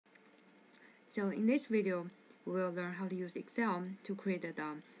So in this video, we will learn how to use Excel to create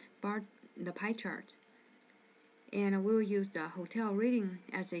the pie chart. And we will use the hotel rating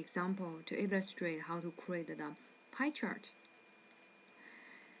as an example to illustrate how to create the pie chart.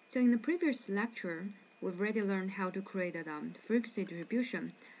 So in the previous lecture, we've already learned how to create the frequency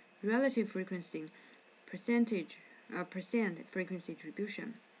distribution, relative frequency, percent frequency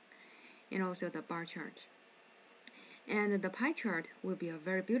distribution, and also the bar chart. And the pie chart will be a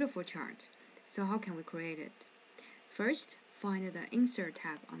very beautiful chart. So how can we create it? First, find the Insert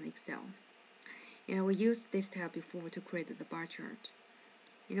tab on Excel. And we used this tab before to create the bar chart.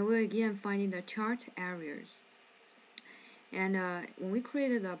 And we're again finding the chart areas. And when we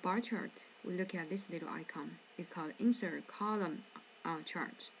created the bar chart, we look at this little icon. It's called Insert Column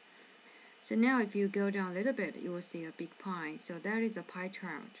Chart. So now if you go down a little bit, you will see a big pie. So that is the pie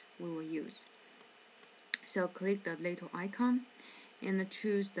chart we will use. So click the little icon and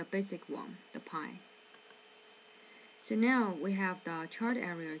choose the basic one, the pie. So now we have the chart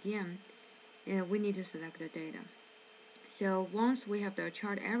area again, and we need to select the data. So once we have the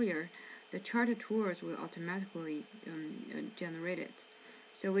chart area, the chart tools will automatically generate it.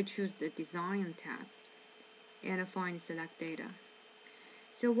 So we choose the Design tab and find Select Data.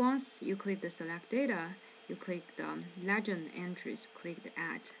 So once you click the Select Data, you click the Legend Entries, click the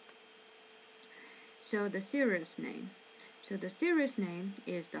Add. So the series name. So the series name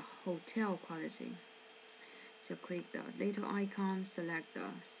is the hotel quality. So click the little icon, select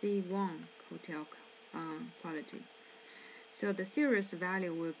the C1 hotel quality. So the series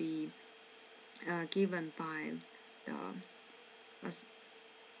value will be given by the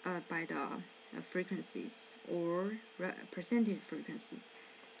frequencies or percentage frequency.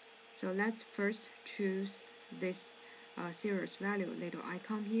 So let's first choose this series value little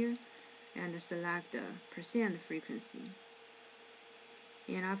icon here and select the percent frequency.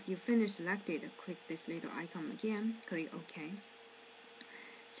 And after you finish selected, click this little icon again, click OK.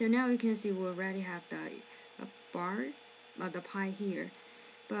 So now you can see we already have the bar, the pie here,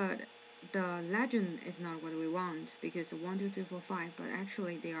 but the legend is not what we want because 1, 2, 3, 4, 5, but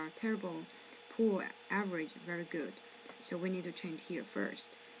actually they are terrible, poor, average, very good. So we need to change here first.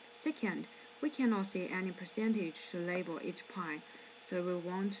 Second, we cannot see any percentage to label each pie, so we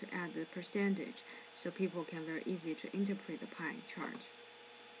want to add the percentage so people can very easy to interpret the pie chart.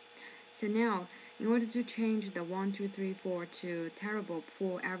 So now, in order to change the 1, 2, 3, 4 to terrible,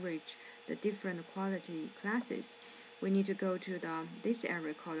 poor, average, the different quality classes, we need to go to this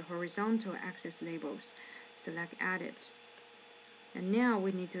area called Horizontal Axis Labels. Select Edit. And now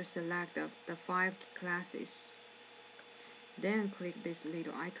we need to select the 5 classes. Then click this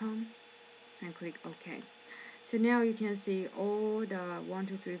little icon and click OK. So now you can see all the 1,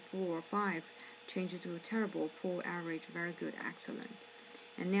 2, 3, 4, 5 change to terrible, poor, average, very good, excellent.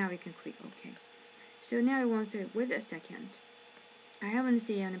 And now we can click OK. So now I want to say, wait a second. I haven't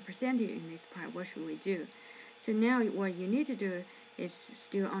seen any percentage in this pie. What should we do? So now what you need to do is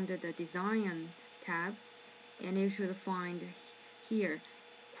still under the Design tab, and you should find here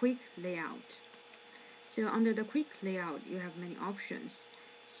Quick Layout. So under the Quick Layout, you have many options.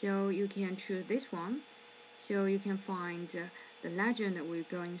 So you can choose this one. So you can find the legend that will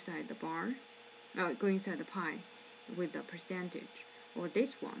go inside the bar, go inside the pie with the percentage, or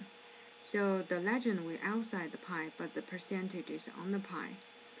this one. So the legend will outside the pie, but the percentage is on the pie,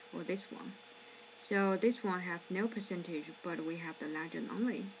 or this one. So this one have no percentage, but we have the legend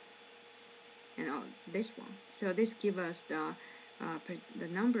only, and this one. So this gives us the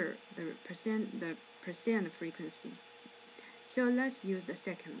number, the percent frequency. So let's use the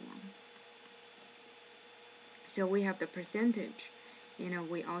second one. So we have the percentage,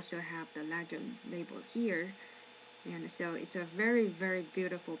 we also have the legend label here, and so it's a very, very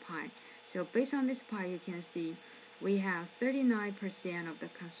beautiful pie. So based on this pie, you can see we have 39% of the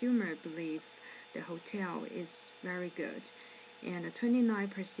consumer believe the hotel is very good, and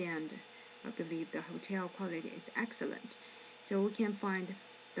 29% believe the hotel quality is excellent. So we can find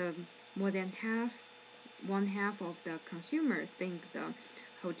the more than one half of the consumer think the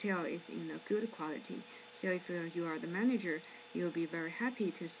hotel is in a good quality. So if you are the manager, you'll be very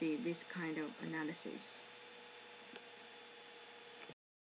happy to see this kind of analysis.